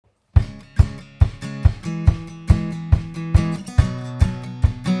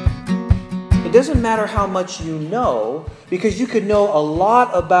It doesn't matter how much you know, because you could know a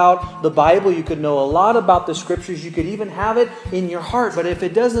lot about the Bible, you could know a lot about the Scriptures, you could even have it in your heart, but if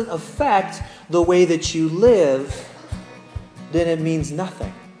it doesn't affect the way that you live, then it means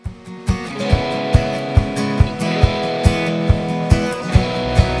nothing.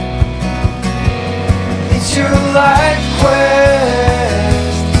 It's your life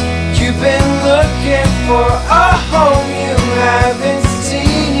quest. You've been looking for a home you haven't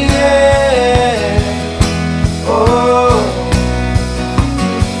seen yet. Oh,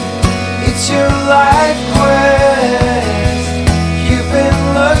 it's your life quest. You've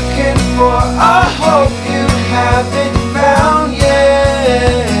been looking for a hope you haven't found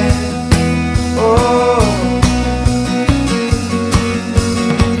yet. Oh.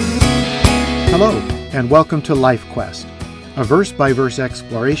 Hello, and welcome to Life Quest, a verse-by-verse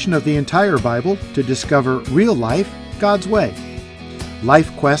exploration of the entire Bible to discover real life God's way.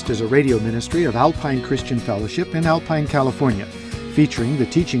 Life Quest is a radio ministry of Alpine Christian Fellowship in Alpine, California, featuring the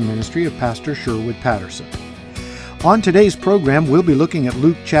teaching ministry of Pastor Sherwood Patterson. On today's program, we'll be looking at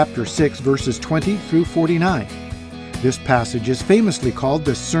Luke chapter 6, verses 20 through 49. This passage is famously called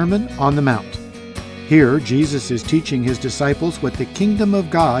the Sermon on the Mount. Here, Jesus is teaching his disciples what the kingdom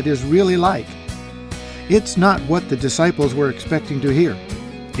of God is really like. It's not what the disciples were expecting to hear.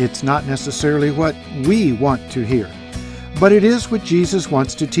 It's not necessarily what we want to hear. But it is what Jesus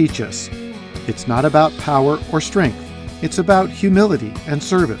wants to teach us. It's not about power or strength. It's about humility and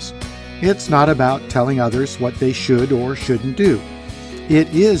service. It's not about telling others what they should or shouldn't do.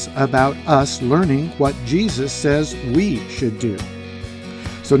 It is about us learning what Jesus says we should do.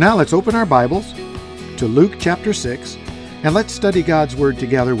 So now let's open our Bibles to Luke chapter 6, and let's study God's Word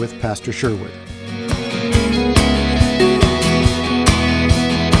together with Pastor Sherwood.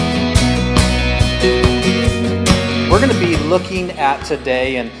 We're going to be looking at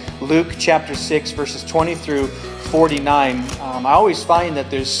today in Luke chapter 6, verses 20 through 49. I always find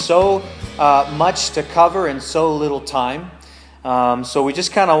that there's so much to cover in so little time. So we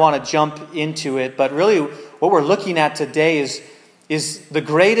just kind of want to jump into it. But really, what we're looking at today is the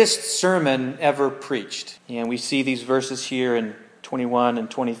greatest sermon ever preached. And we see these verses here in 21 and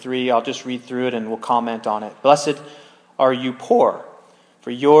 23. I'll just read through it and we'll comment on it. Blessed are you poor,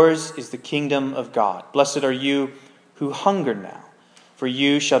 for yours is the kingdom of God. Blessed are you who hunger now, for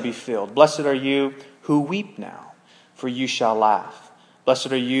you shall be filled. Blessed are you who weep now, for you shall laugh.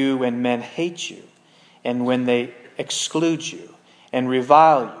 Blessed are you when men hate you, and when they exclude you, and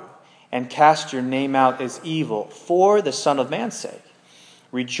revile you, and cast your name out as evil for the Son of Man's sake.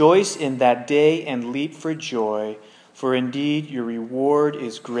 Rejoice in that day and leap for joy, for indeed your reward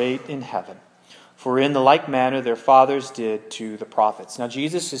is great in heaven. For in the like manner their fathers did to the prophets. Now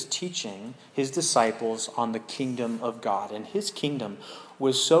Jesus is teaching his disciples on the kingdom of God. And his kingdom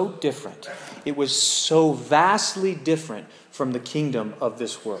was so different. It was so vastly different from the kingdom of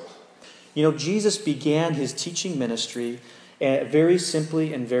this world. You know, Jesus began his teaching ministry very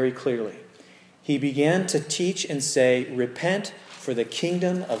simply and very clearly. He began to teach and say, repent, for the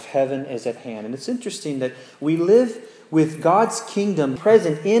kingdom of heaven is at hand. And it's interesting that we live with God's kingdom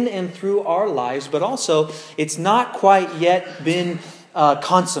present in and through our lives, but also it's not quite yet been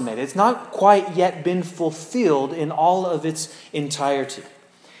consummated. It's not quite yet been fulfilled in all of its entirety.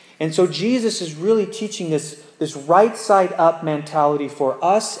 And so Jesus is really teaching this right side up mentality for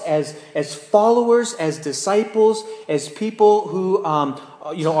us as followers, as disciples, as people who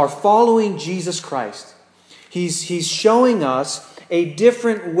are following Jesus Christ. He's showing us a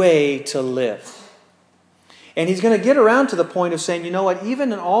different way to live. And he's going to get around to the point of saying, you know what,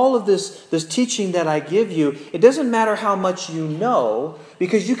 even in all of this teaching that I give you, it doesn't matter how much you know,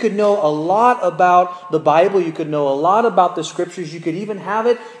 because you could know a lot about the Bible, you could know a lot about the Scriptures, you could even have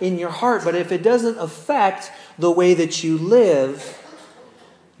it in your heart, but if it doesn't affect the way that you live,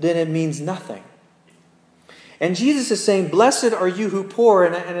 then it means nothing. And Jesus is saying, blessed are you who poor,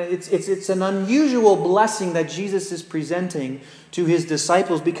 and it's an unusual blessing that Jesus is presenting to his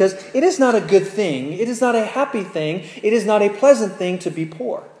disciples, because it is not a good thing, it is not a happy thing, it is not a pleasant thing to be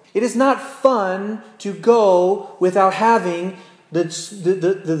poor. It is not fun to go without having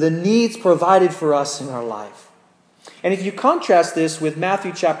the needs provided for us in our life. And if you contrast this with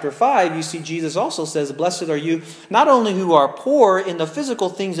Matthew chapter 5, you see Jesus also says, blessed are you not only who are poor in the physical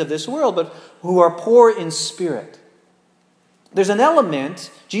things of this world, but who are poor in spirit. There's an element,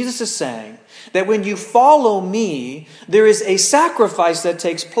 Jesus is saying, that when you follow me, there is a sacrifice that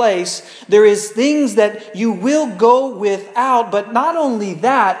takes place. There is things that you will go without, but not only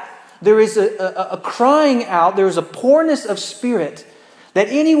that, there is a crying out, there is a poorness of spirit that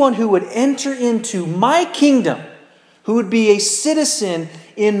anyone who would enter into my kingdom, who would be a citizen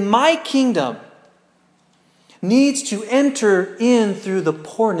in my kingdom needs to enter in through the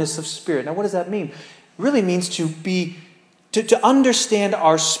poorness of spirit. Now, what does that mean? It really means to understand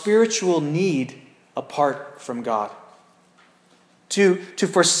our spiritual need apart from God. To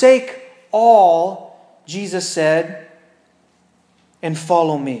forsake all, Jesus said, and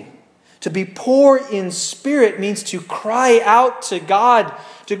follow me. To be poor in spirit means to cry out to God,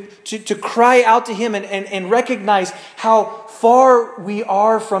 to cry out to Him and recognize how far we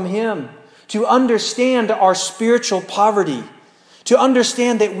are from Him. To understand our spiritual poverty. To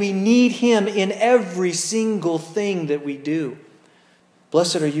understand that we need Him in every single thing that we do.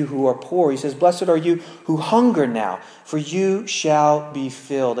 Blessed are you who are poor. He says, blessed are you who hunger now, for you shall be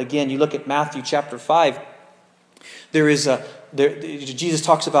filled. Again, you look at Matthew chapter 5. Jesus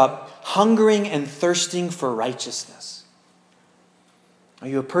talks about hungering and thirsting for righteousness. Are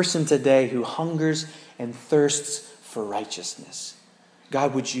you a person today who hungers and thirsts for righteousness?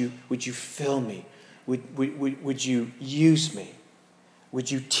 God, would you fill me? Would you use me? Would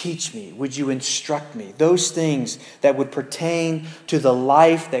you teach me? Would you instruct me? Those things that would pertain to the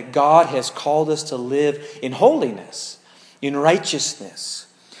life that God has called us to live in holiness, in righteousness,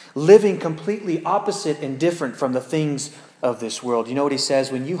 living completely opposite and different from the things of this world. You know what he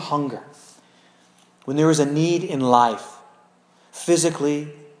says? When you hunger, when there is a need in life, physically,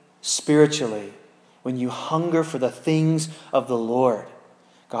 spiritually, when you hunger for the things of the Lord,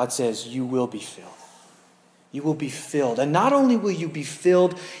 God says you will be filled. You will be filled. And not only will you be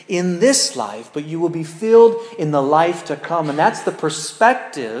filled in this life, but you will be filled in the life to come. And that's the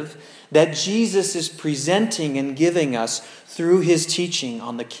perspective that Jesus is presenting and giving us through His teaching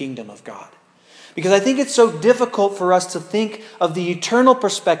on the kingdom of God. Because I think it's so difficult for us to think of the eternal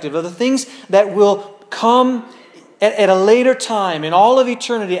perspective, of the things that will come at a later time, in all of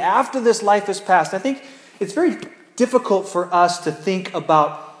eternity, after this life is past. I think it's very difficult for us to think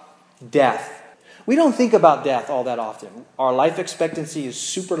about death. We don't think about death all that often. Our life expectancy is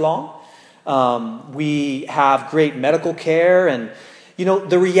super long. We have great medical care. And,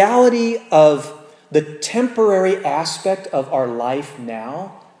 the reality of the temporary aspect of our life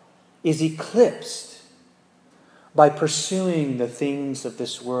now is eclipsed by pursuing the things of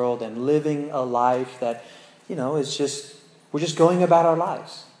this world and living a life that, we're just going about our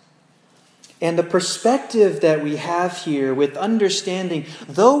lives. And the perspective that we have here with understanding,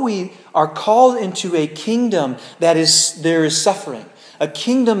 though we are called into a kingdom there is suffering, a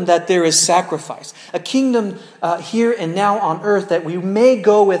kingdom that there is sacrifice, a kingdom here and now on earth that we may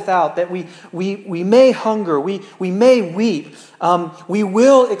go without, that we may hunger, we may weep, we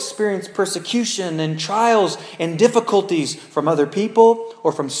will experience persecution and trials and difficulties from other people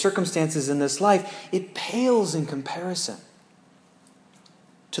or from circumstances in this life. It pales in comparison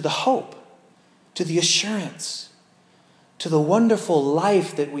to the hope, to the assurance, to the wonderful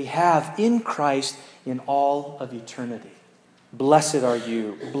life that we have in Christ in all of eternity. Blessed are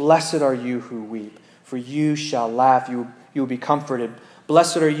you who weep, for you shall laugh, you will be comforted.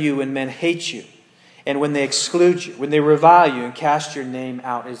 Blessed are you when men hate you, and when they exclude you, when they revile you and cast your name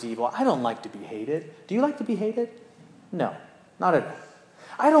out as evil. I don't like to be hated. Do you like to be hated? No, not at all.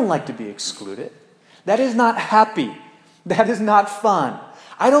 I don't like to be excluded. That is not happy. That is not fun.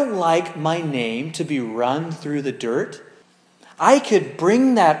 I don't like my name to be run through the dirt. I could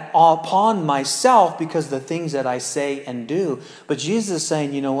bring that upon myself because of the things that I say and do. But Jesus is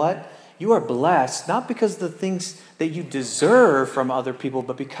saying, you know what? You are blessed, not because of the things that you deserve from other people,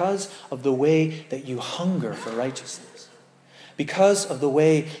 but because of the way that you hunger for righteousness. Because of the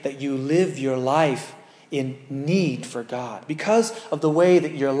way that you live your life in need for God. Because of the way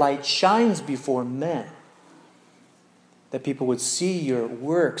that your light shines before men. That people would see your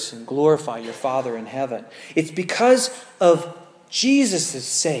works and glorify your Father in heaven. It's because of Jesus'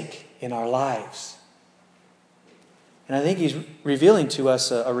 sake in our lives. And I think He's revealing to us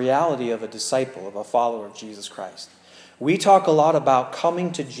a reality of a disciple, of a follower of Jesus Christ. We talk a lot about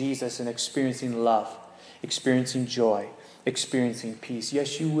coming to Jesus and experiencing love, experiencing joy, experiencing peace.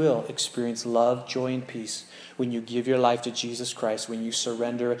 Yes, you will experience love, joy, and peace when you give your life to Jesus Christ, when you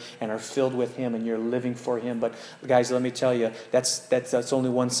surrender and are filled with Him and you're living for Him. But guys, let me tell you, that's only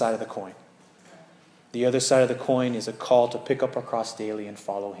one side of the coin. The other side of the coin is a call to pick up our cross daily and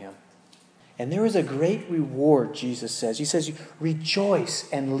follow Him. And there is a great reward, Jesus says. He says, rejoice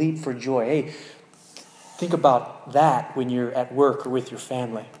and leap for joy. Hey, think about that when you're at work or with your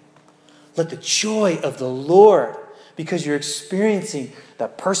family. Let the joy of the Lord, because you're experiencing the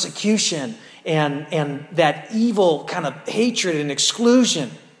persecution and that evil kind of hatred and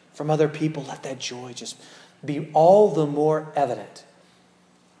exclusion from other people, let that joy just be all the more evident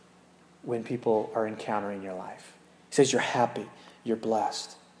when people are encountering your life. He says you're happy, you're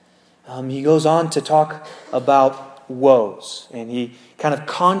blessed. He goes on to talk about woes, and he kind of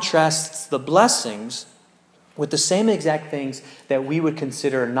contrasts the blessings with the same exact things that we would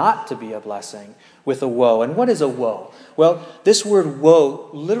consider not to be a blessing with a woe. And what is a woe? Well, this word woe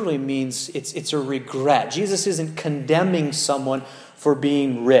literally means it's a regret. Jesus isn't condemning someone for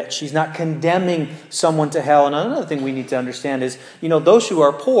being rich. He's not condemning someone to hell. And another thing we need to understand is, those who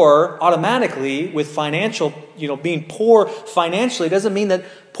are poor automatically with financial, being poor financially doesn't mean that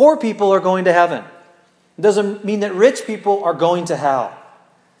poor people are going to heaven. It doesn't mean that rich people are going to hell.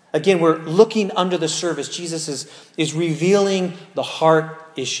 Again, we're looking under the surface. Jesus is revealing the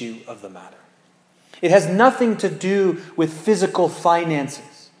heart issue of the matter. It has nothing to do with physical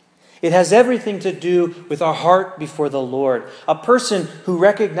finances. It has everything to do with our heart before the Lord. A person who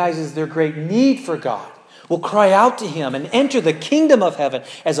recognizes their great need for God will cry out to Him and enter the kingdom of heaven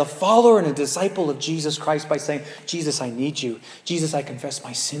as a follower and a disciple of Jesus Christ by saying, Jesus, I need you. Jesus, I confess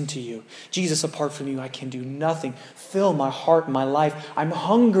my sin to you. Jesus, apart from you, I can do nothing. Fill my heart and my life. I'm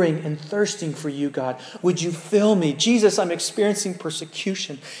hungering and thirsting for you, God. Would you fill me? Jesus, I'm experiencing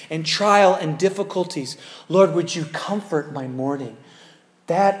persecution and trial and difficulties. Lord, would you comfort my mourning?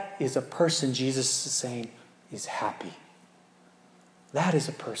 That is a person, Jesus is saying, is happy. That is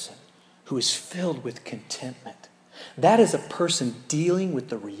a person who is filled with contentment. That is a person dealing with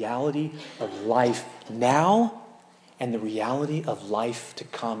the reality of life now and the reality of life to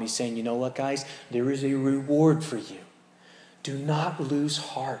come. He's saying, you know what, guys? There is a reward for you. Do not lose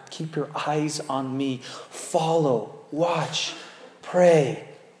heart. Keep your eyes on me. Follow, watch, pray,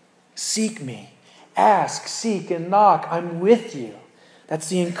 seek me. Ask, seek, and knock. I'm with you. That's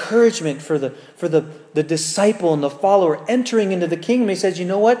the encouragement for the disciple and the follower entering into the kingdom. He says, you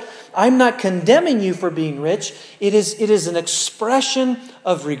know what? I'm not condemning you for being rich. It is an expression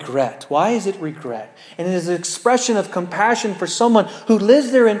of regret. Why is it regret? And it is an expression of compassion for someone who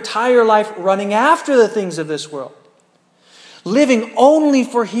lives their entire life running after the things of this world. Living only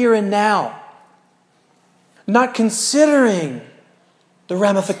for here and now. Not considering the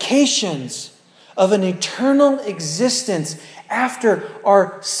ramifications of an eternal existence after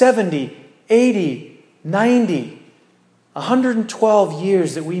our 70, 80, 90, 112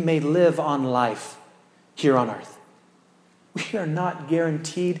 years that we may live on life here on earth. We are not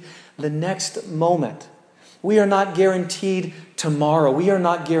guaranteed the next moment. We are not guaranteed tomorrow. We are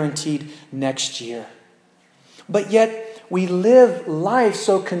not guaranteed next year. But yet we live life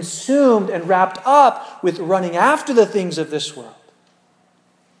so consumed and wrapped up with running after the things of this world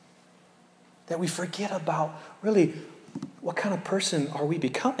that we forget about really what kind of person are we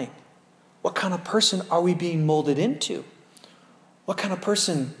becoming? What kind of person are we being molded into? What kind of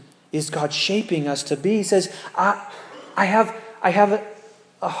person is God shaping us to be? He says, I have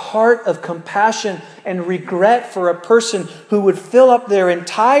a heart of compassion and regret for a person who would fill up their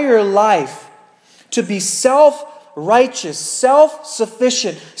entire life to be self-righteous,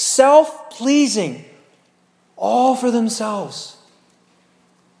 self-sufficient, self-pleasing, all for themselves.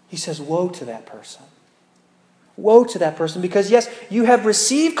 He says, woe to that person. Woe to that person, because yes, you have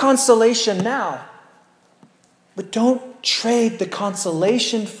received consolation now, but don't trade the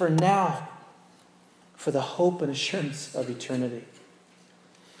consolation for now for the hope and assurance of eternity.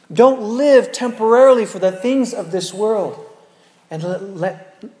 Don't live temporarily for the things of this world and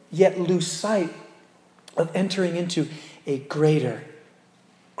yet lose sight of entering into a greater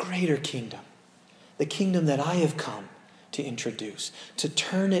kingdom. The kingdom that I have come to introduce, to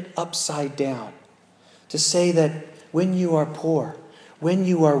turn it upside down. To say that when you are poor, when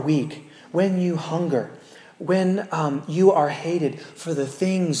you are weak, when you hunger, when you are hated for the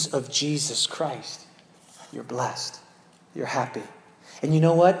things of Jesus Christ, you're blessed, you're happy. And you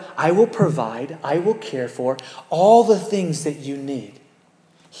know what? I will provide, I will care for all the things that you need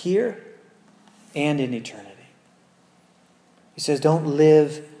here and in eternity. He says, don't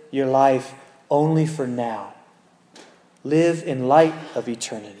live your life only for now. Live in light of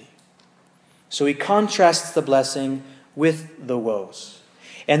eternity. So he contrasts the blessing with the woes.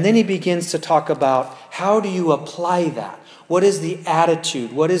 And then he begins to talk about how do you apply that? What is the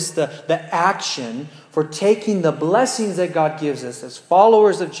attitude? What is the action for taking the blessings that God gives us as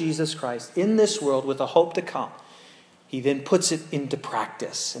followers of Jesus Christ in this world with a hope to come? He then puts it into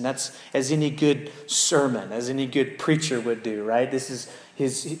practice. And that's as any good sermon, as any good preacher would do, right?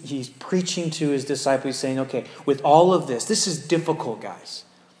 He's preaching to his disciples saying, okay, with all of this is difficult, guys.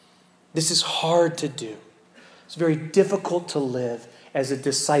 This is hard to do. It's very difficult to live as a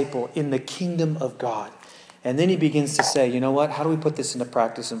disciple in the kingdom of God. And then he begins to say, you know what? How do we put this into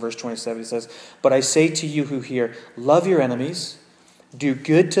practice? In verse 27, he says, but I say to you who hear, love your enemies, Do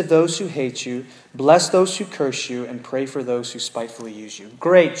good to those who hate you, bless those who curse you, and pray for those who spitefully use you.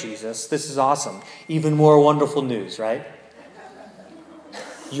 Great, Jesus. This is awesome. Even more wonderful news, right?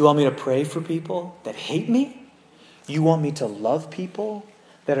 You want me to pray for people that hate me? You want me to love people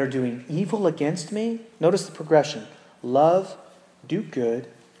that are doing evil against me? Notice the progression. Love, do good,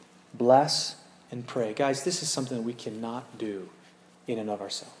 bless, and pray. Guys, this is something that we cannot do in and of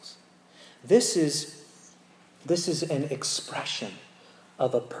ourselves. This is an expression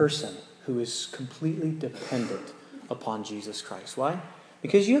of a person who is completely dependent upon Jesus Christ. Why?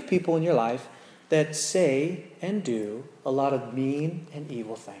 Because you have people in your life that say and do a lot of mean and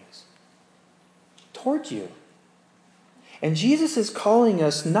evil things toward you. And Jesus is calling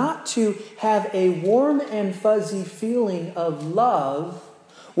us not to have a warm and fuzzy feeling of love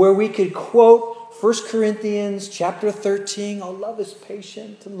where we could quote 1 Corinthians chapter 13, oh, love is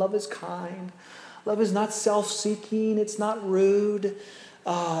patient and love is kind. Love is not self-seeking, it's not rude,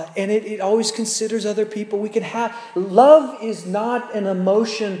 and it always considers other people. We can have love is not an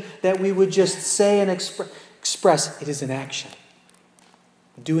emotion that we would just say and express. It is an action.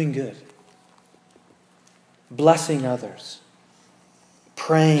 Doing good. Blessing others.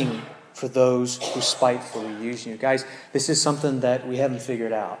 Praying for those who spitefully use you. Guys, this is something that we haven't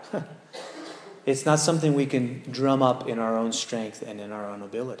figured out. It's not something we can drum up in our own strength and in our own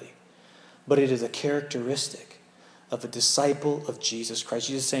ability. But it is a characteristic of a disciple of Jesus Christ.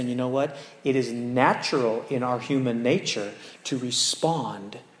 Jesus is saying, you know what? It is natural in our human nature to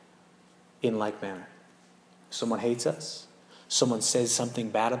respond in like manner. Someone hates us. Someone says something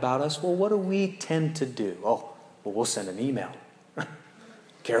bad about us. Well, what do we tend to do? Oh, well, we'll send an email.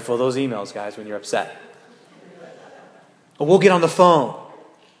 Careful of those emails, guys, when you're upset. Or we'll get on the phone.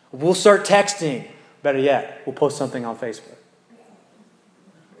 We'll start texting. Better yet, we'll post something on Facebook.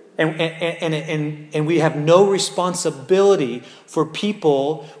 And we have no responsibility for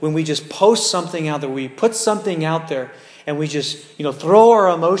people when we just post something out there. We put something out there and we just, throw our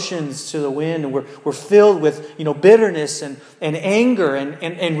emotions to the wind, and we're filled with, bitterness and anger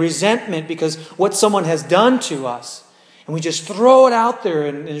and resentment because what someone has done to us. And we just throw it out there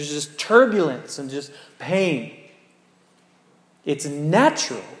and there's just turbulence and just pain. It's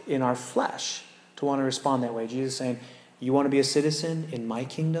natural in our flesh to want to respond that way. Jesus is saying, you want to be a citizen in my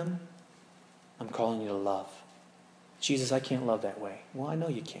kingdom? I'm calling you to love. Jesus, I can't love that way. Well, I know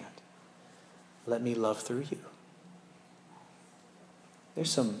you can't. Let me love through you.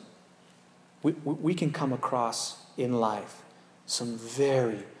 There's we can come across in life some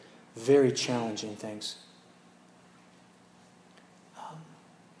very, very challenging things.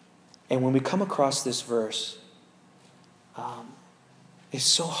 And when we come across this verse, it's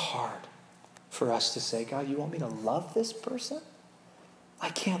so hard for us to say, God, you want me to love this person? I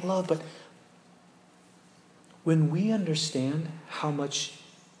can't love, but when we understand how much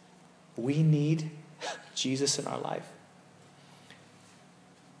we need Jesus in our life,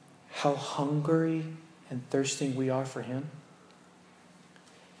 how hungry and thirsting we are for Him,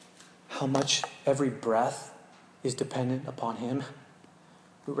 how much every breath is dependent upon Him,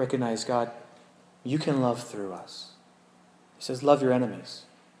 we recognize, God, you can love through us. He says, love your enemies.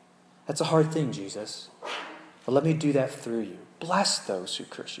 That's a hard thing, Jesus. But let me do that through you. Bless those who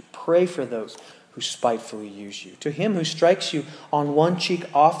curse you. Pray for those who spitefully use you. To him who strikes you on one cheek,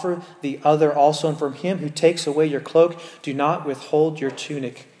 offer the other also. And from him who takes away your cloak, do not withhold your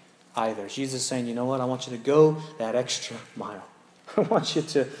tunic either. Jesus is saying, you know what? I want you to go that extra mile. I want you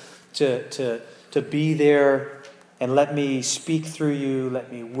to be there and let me speak through you.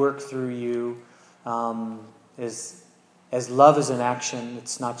 Let me work through you. As love is an action,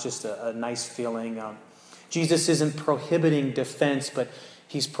 it's not just a nice feeling. Jesus isn't prohibiting defense, but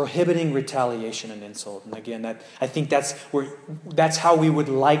He's prohibiting retaliation and insult. And again, I think that's how we would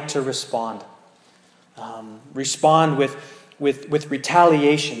like to respond. Respond with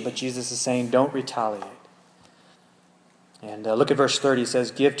retaliation, but Jesus is saying, don't retaliate. And look at verse 30. He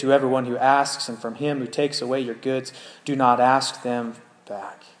says, give to everyone who asks, and from him who takes away your goods, do not ask them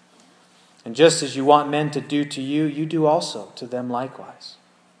back. And just as you want men to do to you, you do also to them likewise.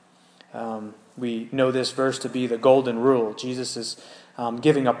 We know this verse to be the golden rule. Jesus is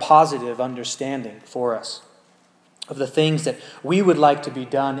giving a positive understanding for us of the things that we would like to be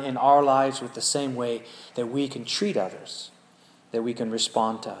done in our lives with the same way that we can treat others, that we can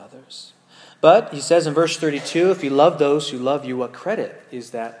respond to others. But he says in verse 32, if you love those who love you, what credit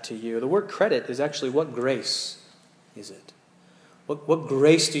is that to you? The word credit is actually what grace is it? What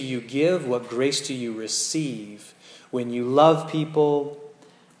grace do you give? What grace do you receive when you love people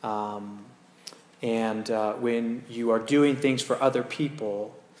and when you are doing things for other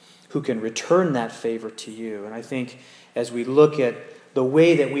people who can return that favor to you? And I think as we look at the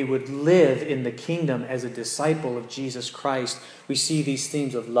way that we would live in the kingdom as a disciple of Jesus Christ, we see these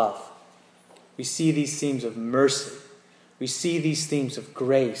themes of love. We see these themes of mercy. We see these themes of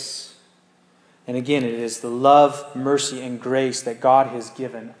grace. And again, it is the love, mercy, and grace that God has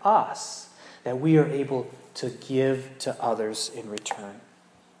given us that we are able to give to others in return.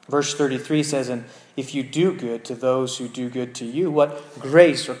 Verse 33 says, "And if you do good to those who do good to you, what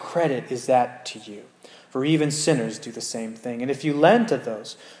grace or credit is that to you? For even sinners do the same thing. And if you lend to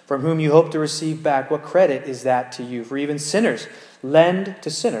those from whom you hope to receive back, what credit is that to you? For even sinners lend to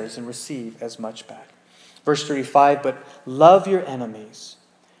sinners and receive as much back." Verse 35, "But love your enemies,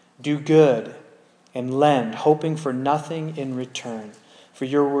 do good, and lend, hoping for nothing in return. For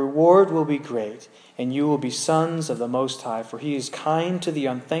your reward will be great, and you will be sons of the Most High, for He is kind to the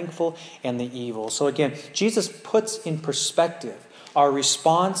unthankful and the evil." So again, Jesus puts in perspective our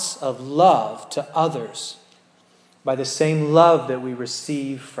response of love to others by the same love that we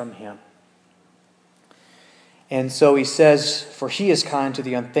receive from Him. And so He says, "For He is kind to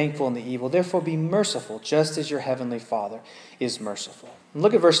the unthankful and the evil. Therefore be merciful, just as your heavenly Father is merciful." And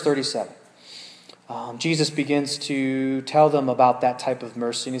look at verse 37. Jesus begins to tell them about that type of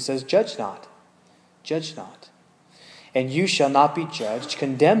mercy. And He says, "Judge not. Judge not. And you shall not be judged.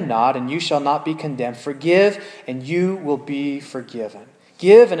 Condemn not, and you shall not be condemned. Forgive, and you will be forgiven.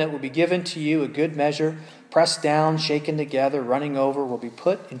 Give, and it will be given to you. A good measure, pressed down, shaken together, running over, will be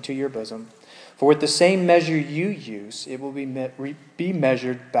put into your bosom. For with the same measure you use, it will be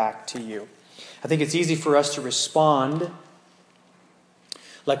measured back to you." I think it's easy for us to respond,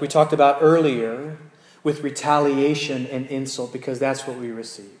 like we talked about earlier, with retaliation and insult, because that's what we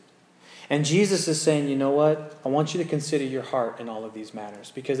received. And Jesus is saying, you know what? I want you to consider your heart in all of these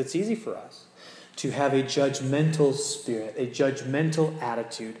matters, because it's easy for us to have a judgmental spirit, a judgmental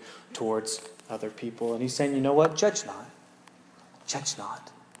attitude towards other people. And He's saying, you know what? Judge not. Judge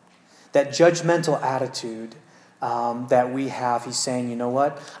not. That judgmental attitude that we have, He's saying, you know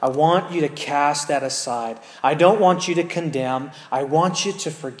what? I want you to cast that aside. I don't want you to condemn. I want you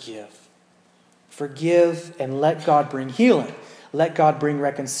to forgive. Forgive and let God bring healing. Let God bring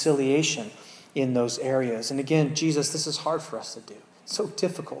reconciliation in those areas. And again, Jesus, this is hard for us to do. It's so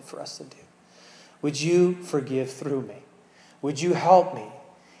difficult for us to do. Would you forgive through me? Would you help me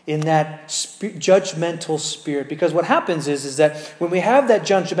in that judgmental spirit? Because what happens is that when we have that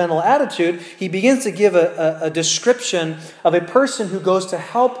judgmental attitude, He begins to give a description of a person who goes to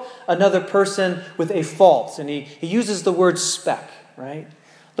help another person with a fault. And he uses the word speck, right?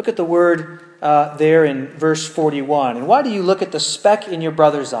 Look at the word there in verse 41. "And why do you look at the speck in your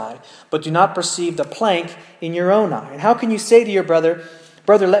brother's eye, but do not perceive the plank in your own eye? And how can you say to your brother,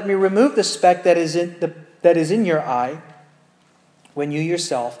 'Brother, let me remove the speck that is in your eye,' when you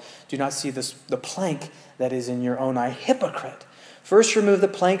yourself do not see the plank that is in your own eye? Hypocrite! First remove the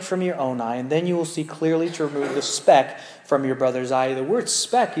plank from your own eye, and then you will see clearly to remove the speck from your brother's eye." The word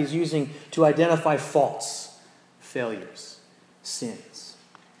speck He's using to identify faults, failures, sins.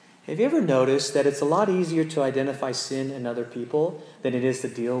 Have you ever noticed that it's a lot easier to identify sin in other people than it is to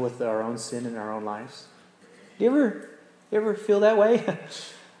deal with our own sin in our own lives? Do you ever feel that way?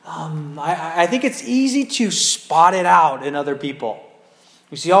 I think it's easy to spot it out in other people.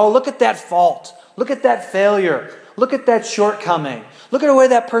 You see, oh, look at that fault. Look at that failure. Look at that shortcoming. Look at the way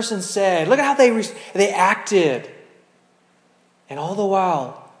that person said. Look at how they acted. And all the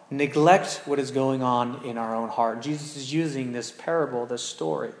while, neglect what is going on in our own heart. Jesus is using this parable, this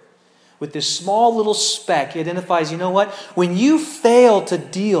story, with this small little speck. He identifies, you know what? When you fail to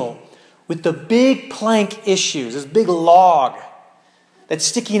deal with the big plank issues, this big log that's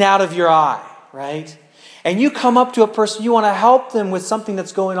sticking out of your eye, right? And you come up to a person, you want to help them with something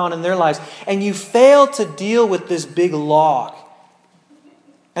that's going on in their lives, and you fail to deal with this big log.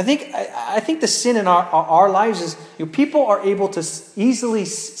 I think the sin in our lives is, people are able to easily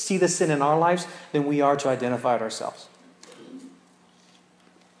see the sin in our lives than we are to identify it ourselves.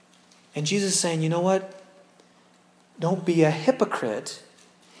 And Jesus is saying, you know what? Don't be a hypocrite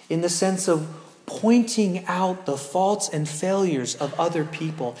in the sense of pointing out the faults and failures of other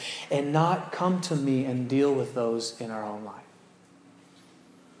people and not come to me and deal with those in our own life.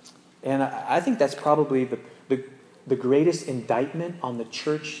 And I think that's probably the greatest indictment on the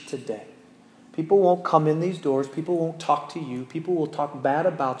church today. People won't come in these doors. People won't talk to you. People will talk bad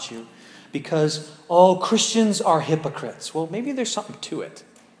about you because, Christians are hypocrites. Well, maybe there's something to it.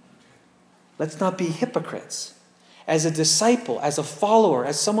 Let's not be hypocrites. As a disciple, as a follower,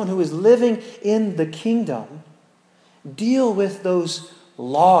 as someone who is living in the kingdom, deal with those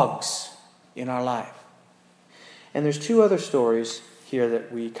logs in our life. And there's two other stories here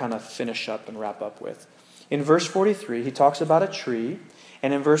that we kind of finish up and wrap up with. In verse 43, he talks about a tree,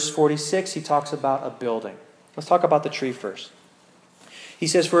 and in verse 46, he talks about a building. Let's talk about the tree first. He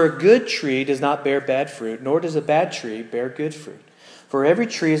says, "For a good tree does not bear bad fruit, nor does a bad tree bear good fruit. For every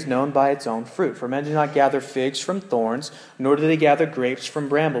tree is known by its own fruit. For men do not gather figs from thorns, nor do they gather grapes from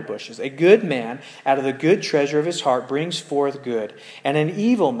bramble bushes. A good man out of the good treasure of his heart brings forth good, and an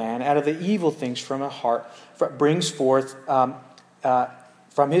evil man out of the evil things from his heart brings forth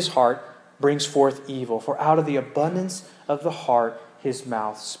evil. For out of the abundance of the heart his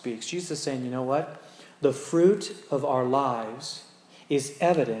mouth speaks." Jesus is saying, you know what? The fruit of our lives is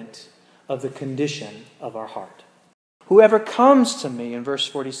evident of the condition of our heart. "Whoever comes to me," in verse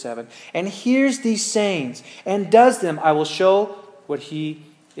 47, "and hears these sayings and does them, I will show what he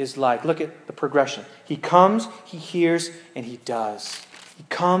is like." Look at the progression. He comes, he hears, and he does. He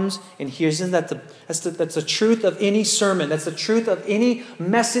comes and hears. Isn't that's the truth of any sermon. That's the truth of any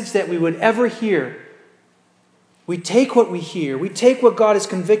message that we would ever hear. We take what we hear. We take what God is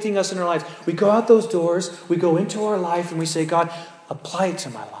convicting us in our lives. We go out those doors. We go into our life and we say, "God, apply it to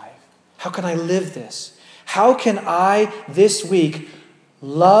my life. How can I live this? How can I this week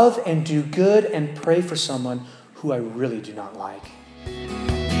love and do good and pray for someone who I really do not like?"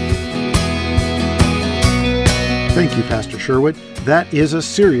 Thank you, Pastor Sherwood. That is a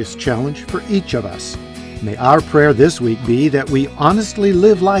serious challenge for each of us. May our prayer this week be that we honestly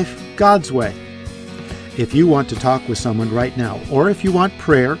live life God's way. If you want to talk with someone right now, or if you want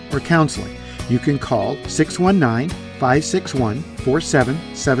prayer or counseling, you can call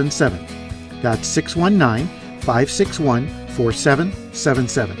 619-561-4777. That's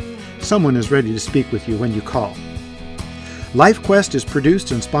 619-561-4777. Someone is ready to speak with you when you call. LifeQuest is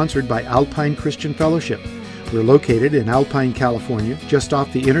produced and sponsored by Alpine Christian Fellowship. We're located in Alpine, California, just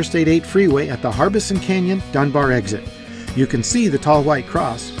off the Interstate 8 freeway at the Harbison Canyon Dunbar exit. You can see the tall white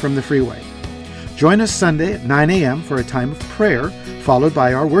cross from the freeway. Join us Sunday at 9 a.m. for a time of prayer, followed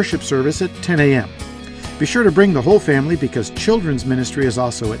by our worship service at 10 a.m. Be sure to bring the whole family because children's ministry is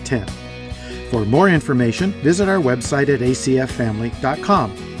also at 10. For more information, visit our website at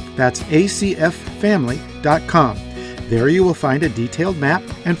acffamily.com. That's acffamily.com. There you will find a detailed map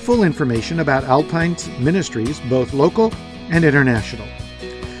and full information about Alpine's ministries, both local and international.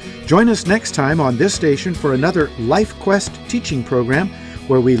 Join us next time on this station for another LifeQuest teaching program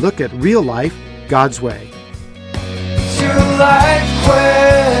where we look at real life God's way. It's your life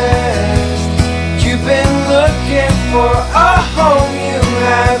quest. You've been looking for a home you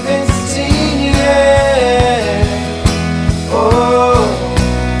haven't seen yet. Oh,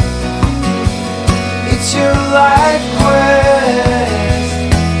 it's your life quest.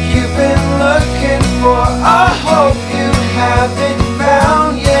 You've been looking for a hope you haven't